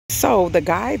So the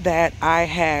guy that I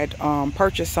had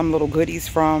purchased some little goodies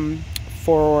from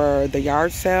for the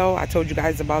yard sale, I told you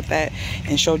guys about that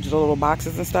and showed you the little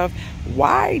boxes and stuff.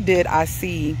 Why did I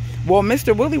see, well,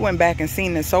 Mr. Willie went back and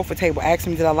seen the sofa table, asked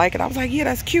me did I like it. I was like, yeah,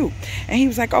 that's cute. And he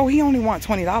was like, oh, he only want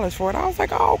 $20 for it. I was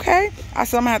like, oh, okay. I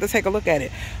said, I'm gonna have to take a look at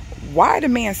it. Why the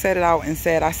man set it out and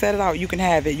said, I set it out, you can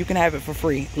have it for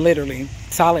free. Literally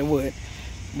solid wood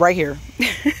right here.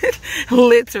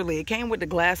 Literally, it came with the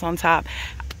glass on top.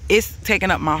 It's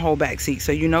taking up my whole back seat,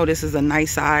 so you know this is a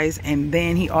nice size. And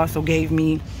then he also gave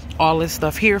me all this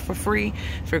stuff here for free.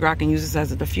 Figure I can use this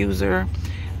as a diffuser.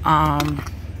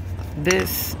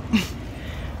 This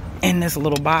in this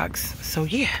little box. So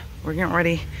yeah, we're getting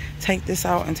ready to take this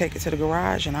out and take it to the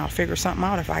garage, and I'll figure something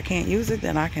out. If I can't use it,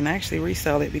 then I can actually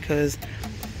resell it, because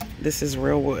this is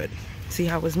real wood. See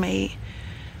how it's made?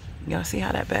 Y'all see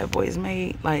how that bad boy is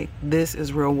made? Like, this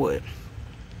is real wood.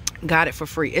 Got it for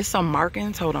free. It's some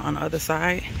markings. Hold on the other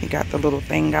side. He got the little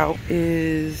thing out.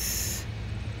 Is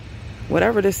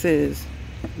whatever this is.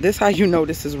 This how you know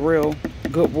this is real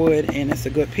good wood and it's a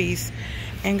good piece.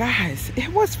 And guys,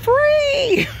 it was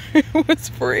free. It was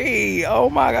free.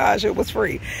 Oh my gosh, it was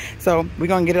free. So we're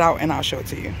gonna get it out and I'll show it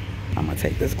to you. I'm gonna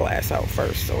take this glass out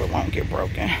first so it won't get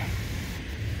broken.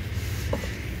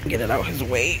 Get it out his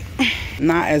way.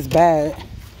 Not as bad.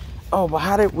 Oh, but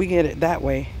how did we get it that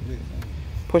way?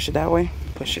 Push it that way.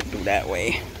 Push it through that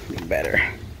way. Be better.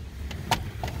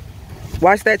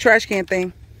 Watch that trash can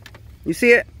thing. You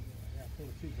see it?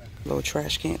 Little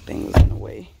trash can thing was in the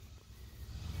way.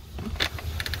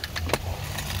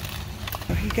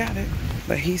 Oh, he got it.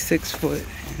 But he's 6 foot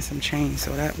and some change,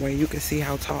 so that way you can see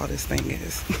how tall this thing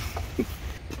is.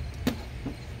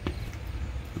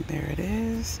 There it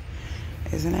is.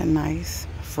 Isn't that nice?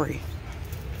 Free.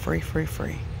 Free, free,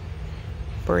 free.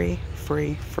 Free,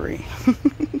 free, free.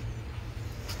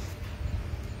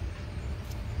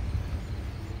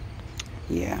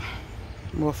 Yeah,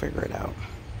 we'll figure it out.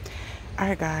 All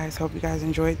right, guys, hope you guys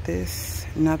enjoyed this.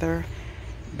 Another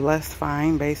blessed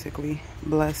find, basically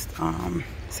blessed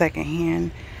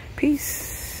secondhand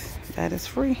piece that is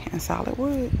free and solid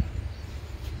wood.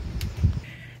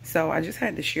 So I just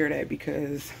had to share that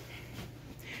because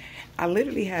I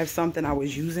literally have something I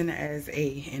was using as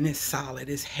and it's solid,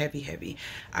 it's heavy.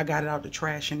 I got it out the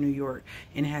trash in New York,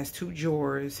 and it has 2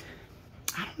 drawers.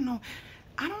 I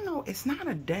don't know, it's not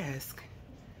a desk.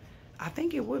 I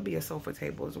think it would be a sofa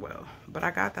table as well, but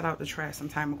I got that out the trash some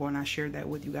time ago and I shared that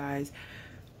with you guys.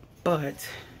 But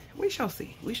we shall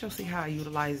see. We shall see how I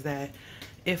utilize that,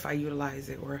 if I utilize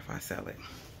it or if I sell it.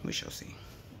 We shall see.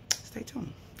 Stay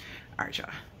tuned. All right,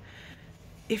 y'all.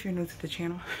 If you're new to the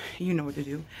channel, you know what to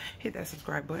do. Hit that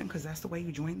subscribe button, because that's the way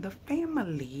you join the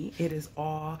family. It is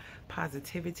all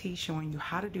positivity, showing you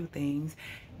how to do things,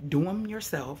 do them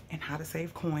yourself, and how to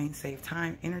save coins, save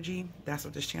time, energy. That's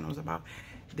what this channel is about.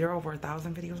 There are over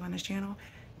 1,000 videos on this channel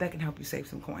that can help you save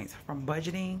some coins, from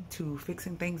budgeting to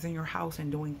fixing things in your house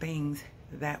and doing things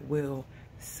that will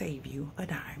save you a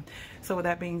dime. So with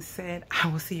that being said, I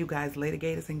will see you guys later,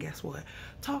 Gators. And guess what?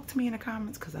 Talk to me in the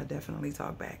comments, because I definitely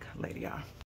talk back. Later, y'all.